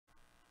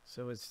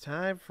So it's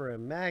time for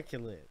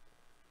Immaculate.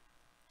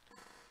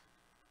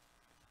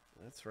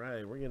 That's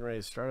right. We're getting ready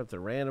to start up the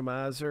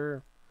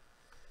randomizer.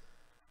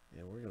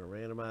 And we're going to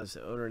randomize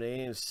the owner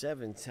names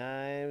 7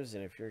 times.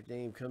 And if your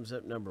name comes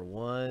up number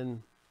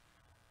 1,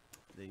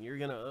 then you're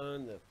going to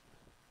own the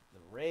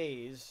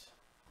Rays.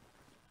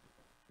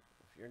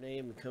 If your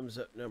name comes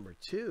up number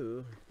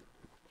 2,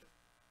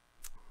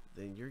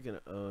 then you're going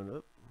to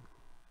own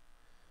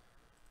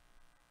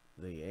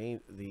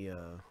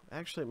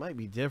actually it might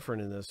be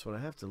different in this one. I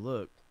have to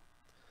look.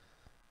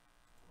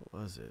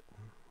 What was it?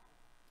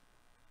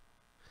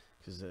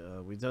 Because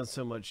we've done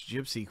so much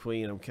Gypsy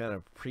Queen, I'm kind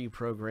of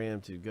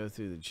pre-programmed to go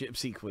through the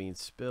Gypsy Queen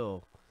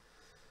spill.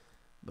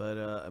 But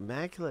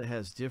Immaculate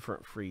has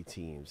different free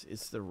teams.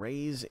 It's the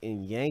Rays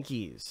and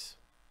Yankees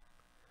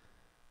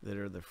that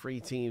are the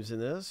free teams in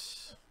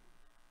this.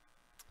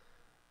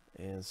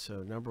 And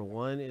so number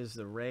 1 is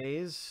the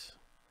Rays.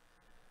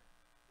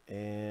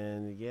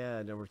 And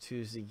yeah, number 2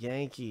 is the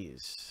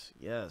Yankees.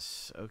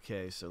 Yes.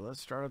 Okay, so let's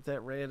start up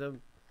that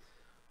random.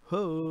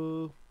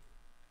 Ho!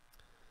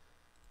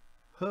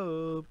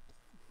 Hope.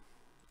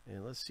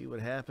 And let's see what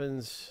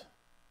happens.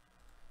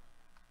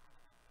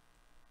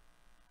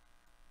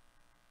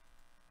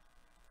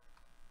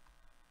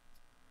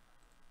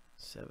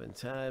 Seven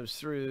times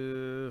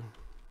through.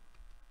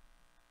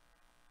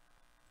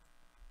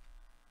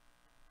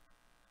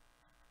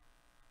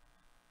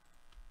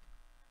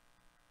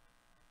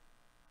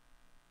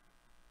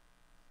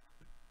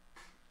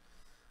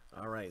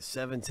 All right,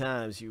 7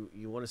 times. You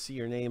want to see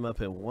your name up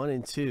in 1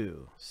 and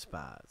 2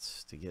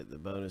 spots to get the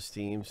bonus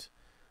teams.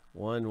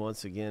 1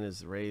 once again is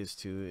the Rays,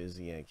 2 is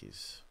the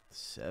Yankees.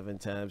 7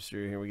 times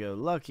through. Here we go.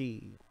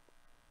 Lucky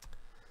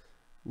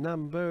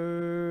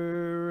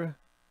number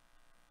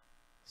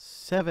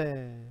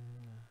 7.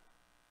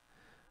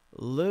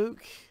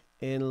 Luke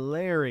and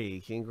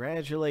Larry.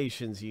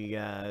 Congratulations, you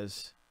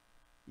guys.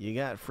 You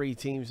got free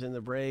teams in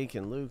the break,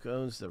 and Luke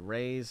owns the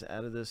Rays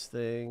out of this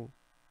thing.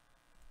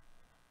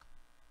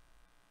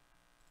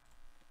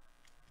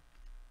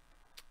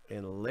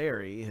 And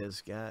Larry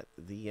has got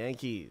the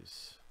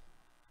Yankees.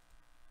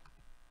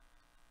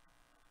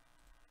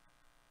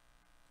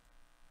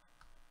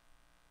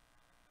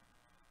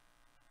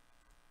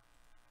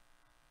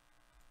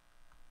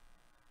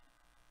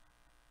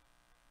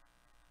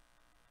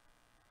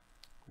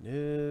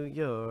 New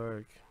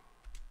York.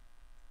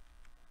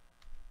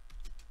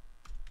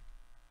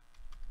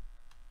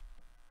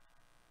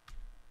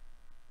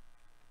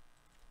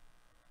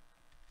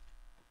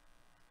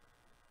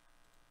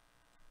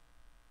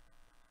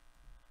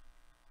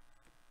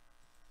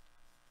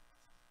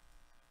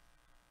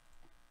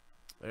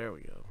 There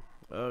we go.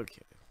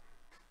 Okay.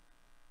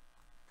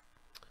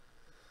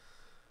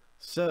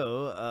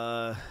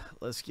 So,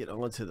 let's get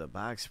on to the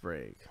box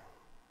break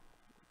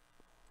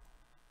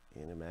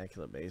in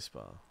Immaculate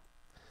Baseball.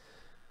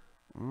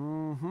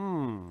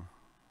 I'm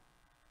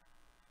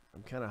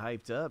kind of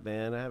hyped up,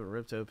 man. I haven't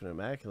ripped open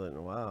Immaculate in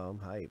a while. I'm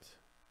hyped.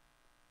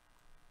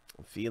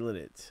 I'm feeling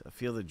it. I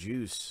feel the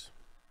juice.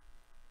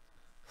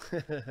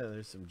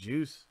 There's some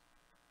juice.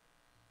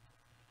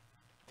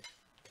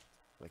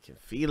 I can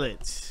feel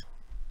it.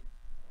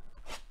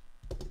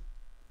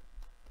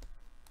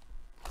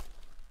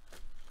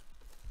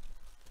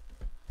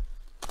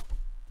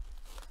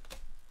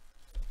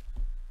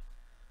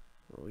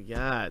 What we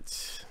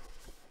got?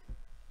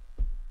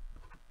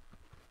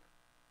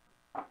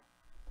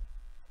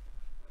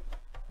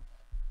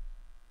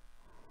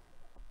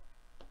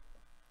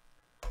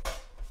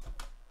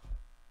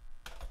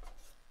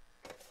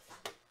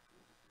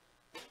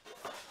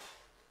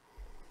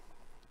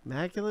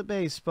 Immaculate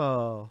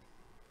Baseball.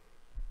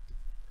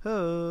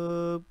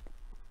 Hope.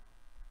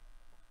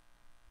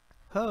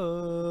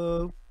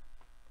 Hope.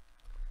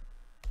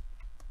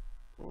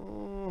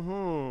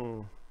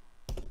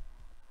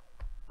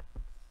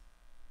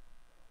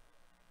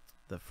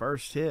 The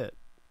first hit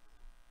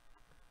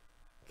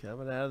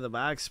coming out of the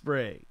box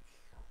break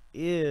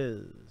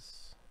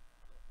is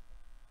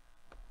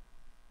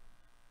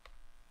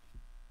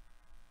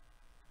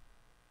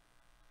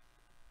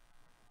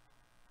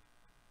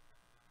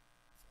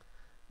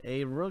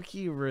a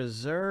rookie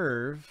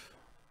reserve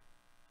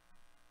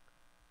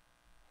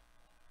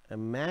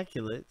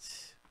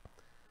Immaculate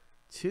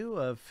 2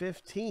 of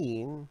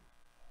 15.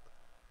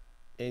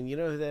 And you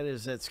know who that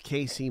is? That's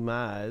Casey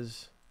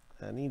Mize.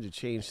 I need to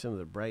change some of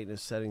the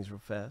brightness settings real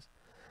fast.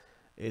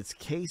 It's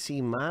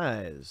Casey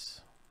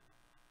Mize.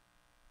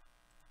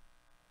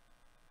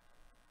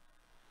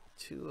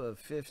 2 of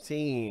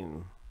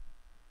 15.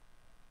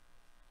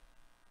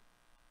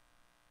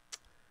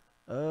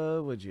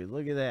 Oh, would you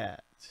look at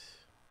that?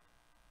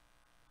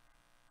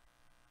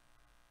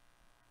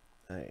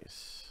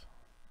 Nice.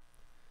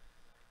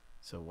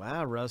 So,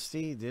 wow,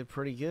 Rusty did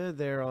pretty good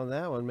there on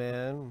that one,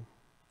 man.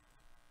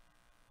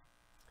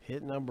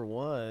 Hit number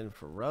 1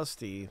 for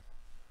Rusty.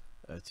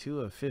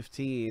 2 of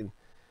 15,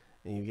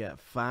 and you got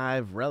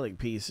 5 relic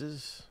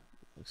pieces.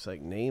 Looks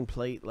like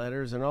nameplate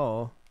letters and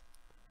all.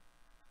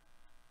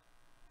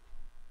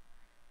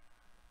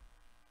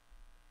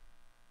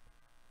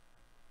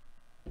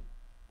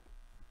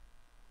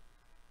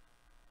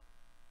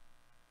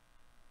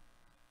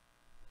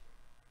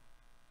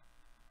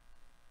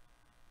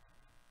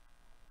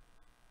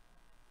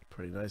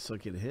 Pretty nice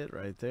looking hit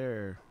right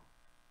there.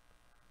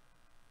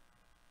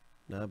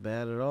 Not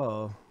bad at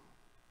all.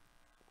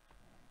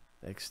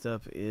 Next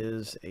up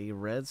is a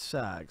Red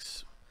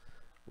Sox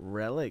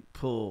relic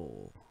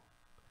pull.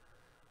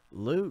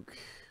 Luke.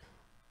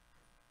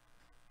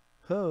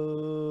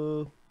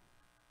 Ho.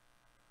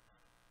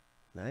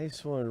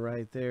 Nice one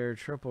right there.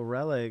 Triple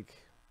relic.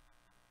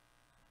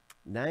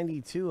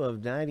 92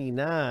 of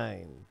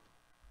 99.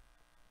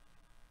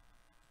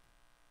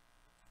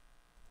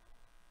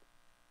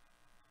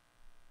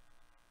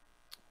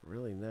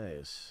 Really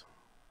nice.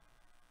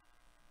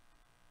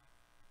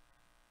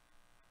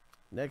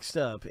 Next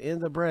up in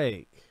the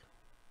break,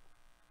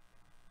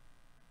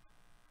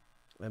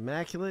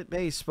 Immaculate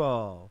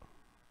Baseball.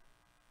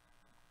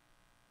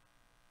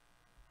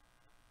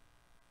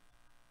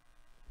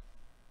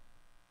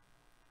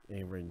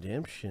 A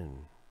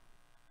redemption.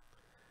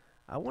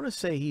 I want to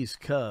say he's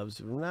Cubs,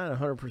 but I'm not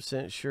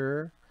 100%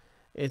 sure.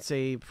 It's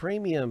a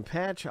premium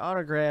patch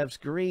autographs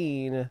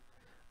green.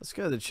 Let's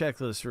go to the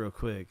checklist real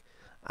quick.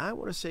 I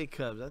want to say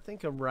Cubs. I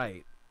think I'm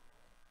right.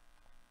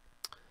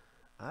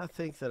 I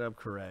think that I'm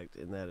correct,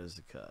 and that is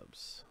the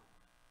Cubs.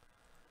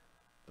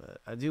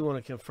 But I do want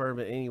to confirm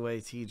it anyway,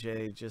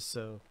 TJ, just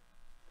so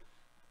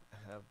I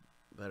have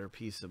better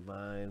peace of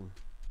mind.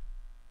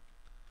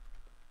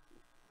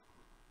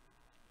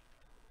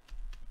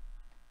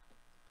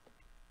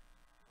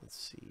 Let's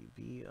see.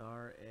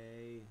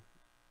 B-R-A-I-L-Y.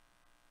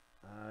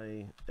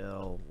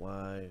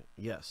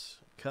 Yes.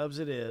 Cubs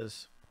it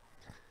is.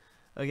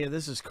 Okay,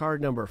 this is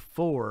card number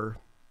 4.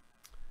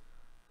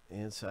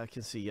 And so I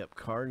can see, yep,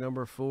 card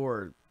number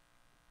 4.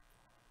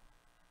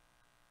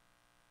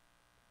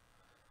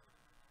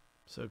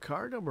 So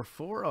card number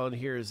 4 on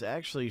here is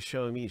actually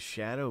showing me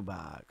shadow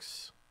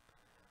box.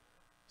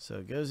 So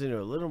it goes into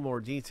a little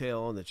more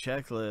detail on the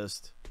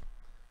checklist.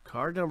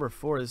 Card number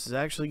 4, this is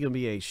actually going to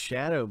be a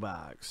shadow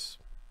box.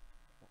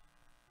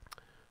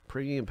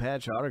 Premium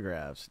patch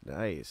autographs.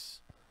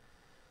 Nice.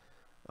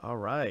 All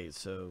right,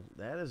 so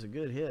that is a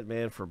good hit,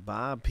 man, for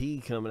Bob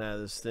P coming out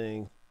of this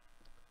thing.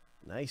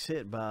 Nice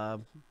hit,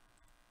 Bob.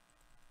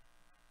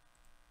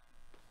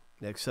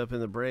 Next up in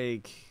the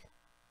break,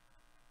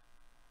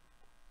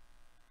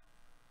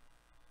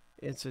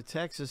 it's a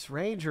Texas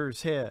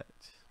Rangers hit.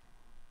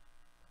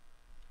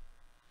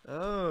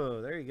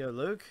 Oh, there you go,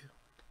 Luke.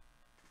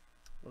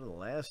 One of the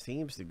last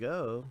teams to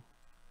go.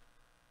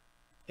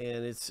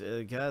 And it's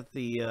got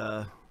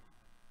the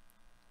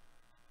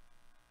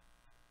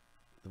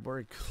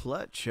word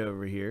clutch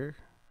over here.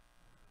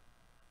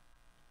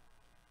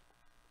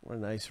 What a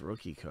nice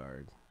rookie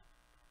card.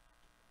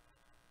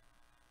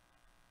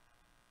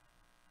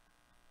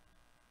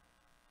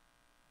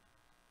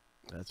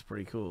 That's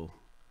pretty cool.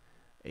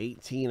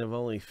 18 of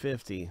only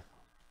 50.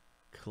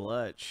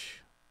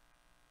 Clutch.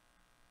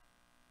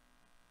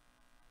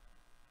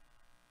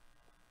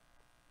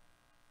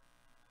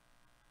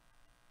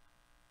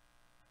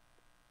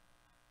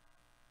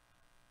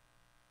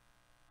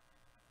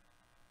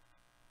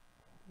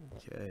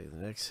 Okay, the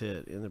next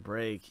hit in the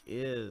break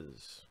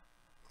is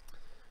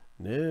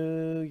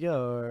New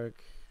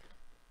York.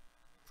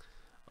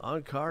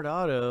 On card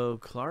auto,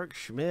 Clark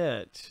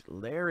Schmidt,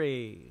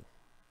 Larry.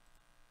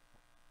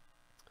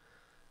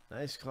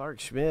 Nice Clark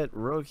Schmidt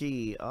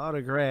rookie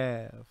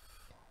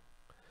autograph.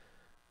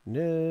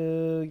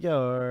 New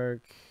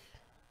York.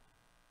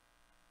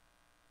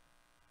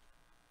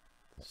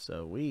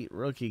 Sweet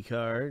rookie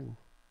card.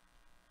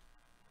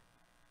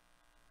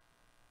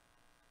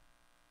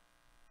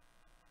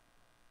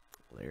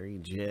 Larry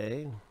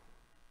J.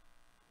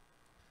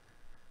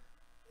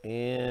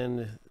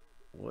 And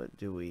what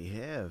do we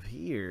have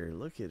here?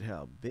 Look at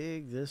how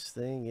big this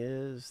thing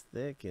is.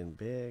 Thick and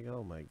big.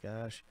 Oh my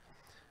gosh.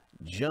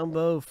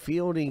 Jumbo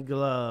fielding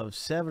glove.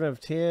 7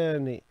 of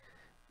 10.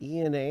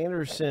 Ian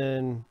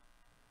Anderson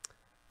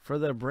for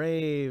the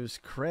Braves.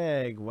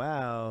 Craig.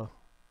 Wow.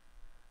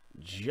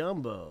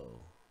 Jumbo.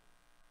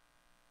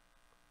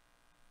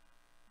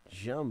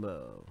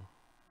 Jumbo.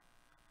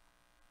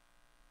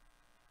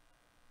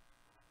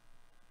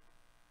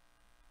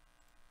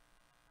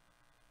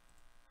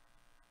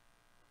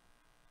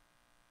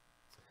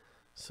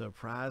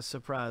 Surprise,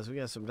 surprise. We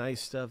got some nice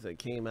stuff that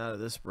came out of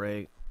this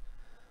break.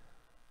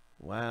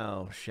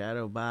 Wow.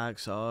 Shadow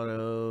box,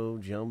 auto,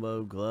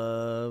 jumbo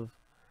glove,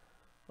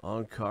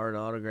 on card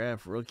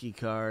autograph, rookie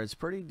cards.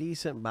 Pretty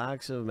decent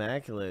box of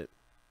Immaculate.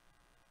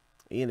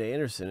 Ian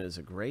Anderson is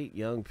a great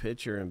young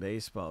pitcher in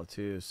baseball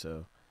too,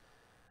 so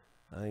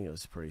I think it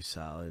was pretty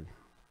solid.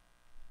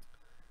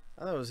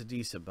 I thought it was a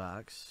decent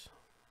box.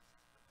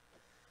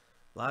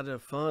 A lot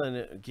of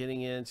fun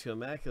getting into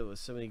Immaculate with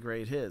so many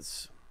great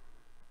hits.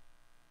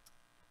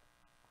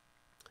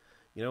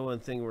 You know, one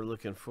thing we're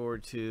looking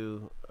forward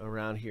to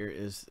around here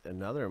is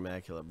another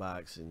Immaculate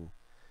box, and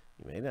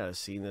you may not have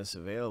seen this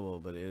available,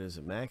 but it is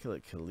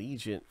Immaculate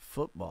Collegiate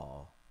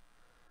Football.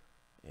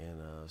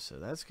 And so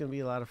that's going to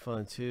be a lot of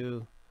fun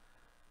too.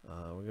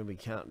 We're going to be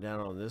counting down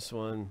on this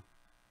one,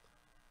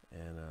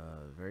 and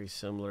very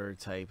similar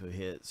type of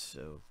hits.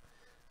 So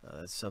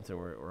that's something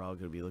we're all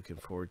going to be looking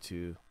forward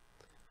to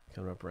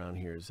coming up around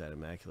here is that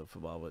Immaculate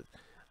football.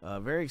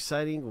 But very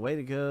exciting. Way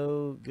to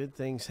go. Good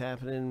things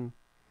happening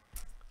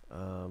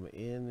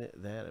in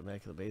that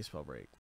Immaculate baseball break.